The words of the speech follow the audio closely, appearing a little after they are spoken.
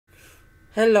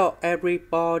Hello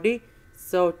everybody,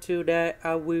 so today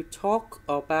I will talk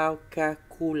about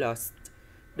calculus.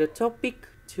 The topic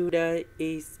today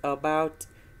is about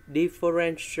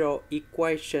differential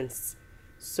equations.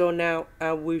 So now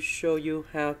I will show you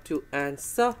how to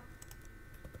answer.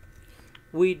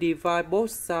 We divide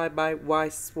both sides by y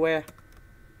squared.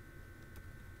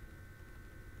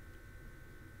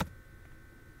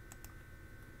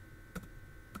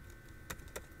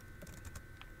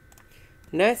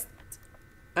 Next,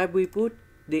 I will put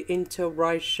the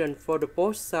integration for the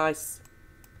both sides.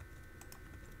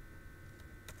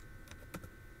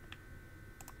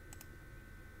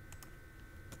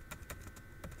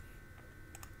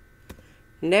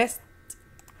 Next,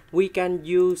 we can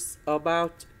use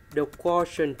about the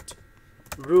quotient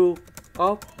rule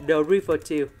of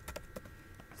derivative.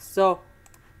 So,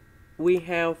 we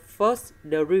have first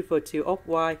derivative of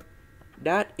y,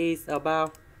 that is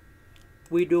about,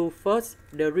 we do first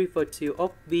derivative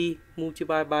of b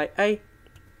multiplied by a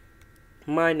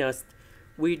minus,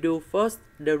 we do first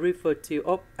derivative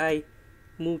of a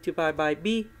multiplied by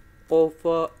b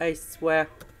over a squared.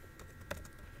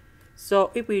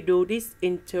 So if we do this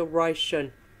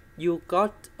integration, you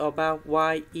got about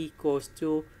y equals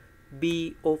to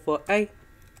b over a.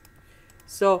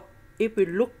 So if we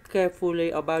look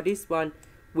carefully about this one,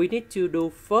 we need to do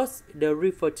first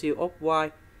derivative of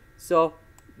y. So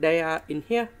they are in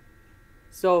here.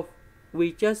 So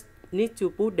we just need to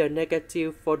put the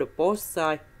negative for the both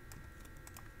sides.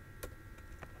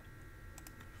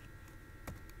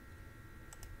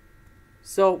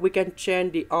 So we can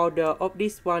change the order of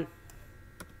this one.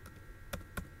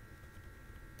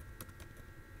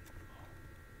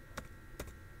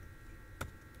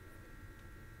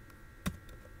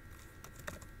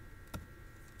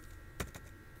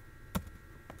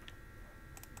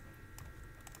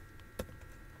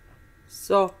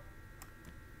 So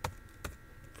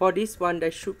for this one,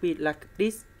 that should be like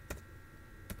this.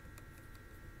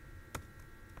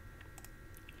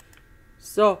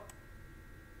 So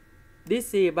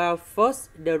this is about first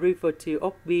derivative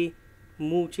of b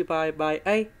multiplied by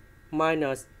a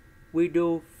minus, we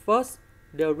do first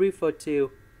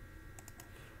derivative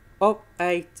of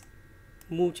a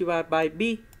multiplied by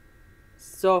b.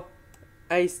 So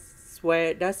a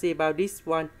squared, that's about this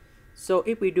one. So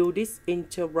if we do this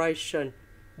integration,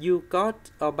 you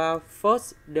got about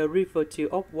first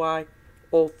derivative of y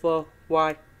over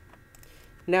y.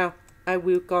 Now I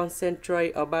will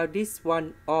concentrate about this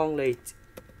one only.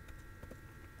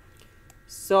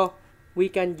 So we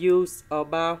can use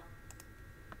about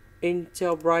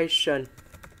integration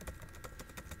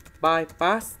by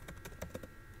parts.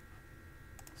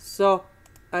 So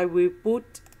I will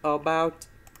put about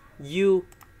u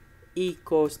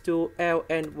equals to L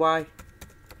and y.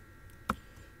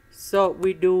 So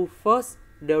we do first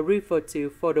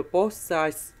derivative for the both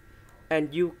sides,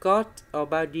 and you got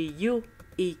about du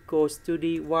equals to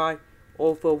dy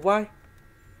over y.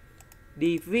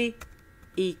 dv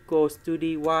equals to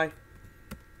dy.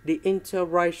 The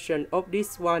integration of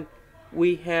this one,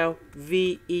 we have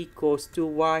v equals to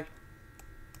y.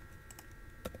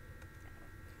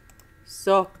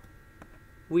 So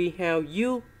we have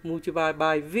u multiplied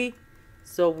by v,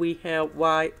 so we have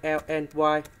y, l and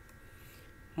y,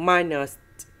 minus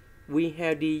we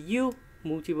have the u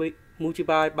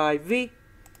multiplied by v,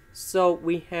 so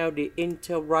we have the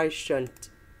integration.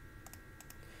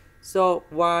 So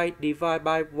y divided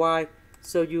by y,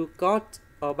 so you got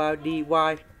about dy.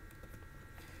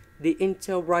 The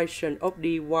integration of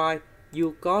dy,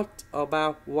 you got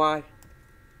about y.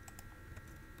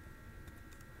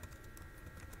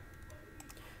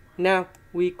 Now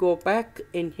we go back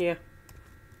in here.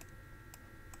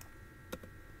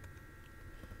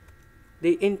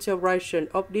 The integration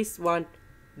of this one,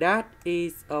 that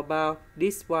is about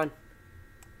this one.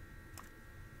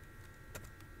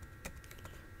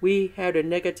 We have the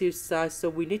negative side, so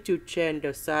we need to change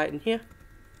the sign in here.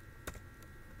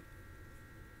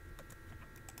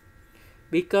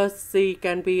 Because c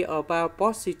can be about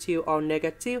positive or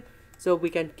negative, so we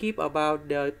can keep about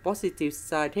the positive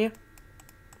side here.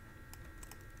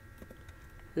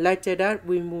 Later that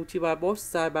we multiply both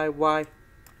sides by y.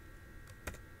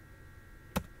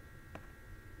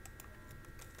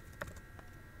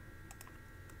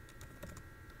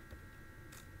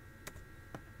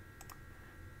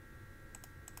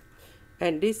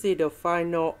 And this is the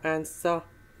final answer.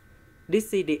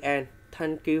 This is the end.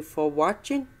 Thank you for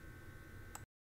watching.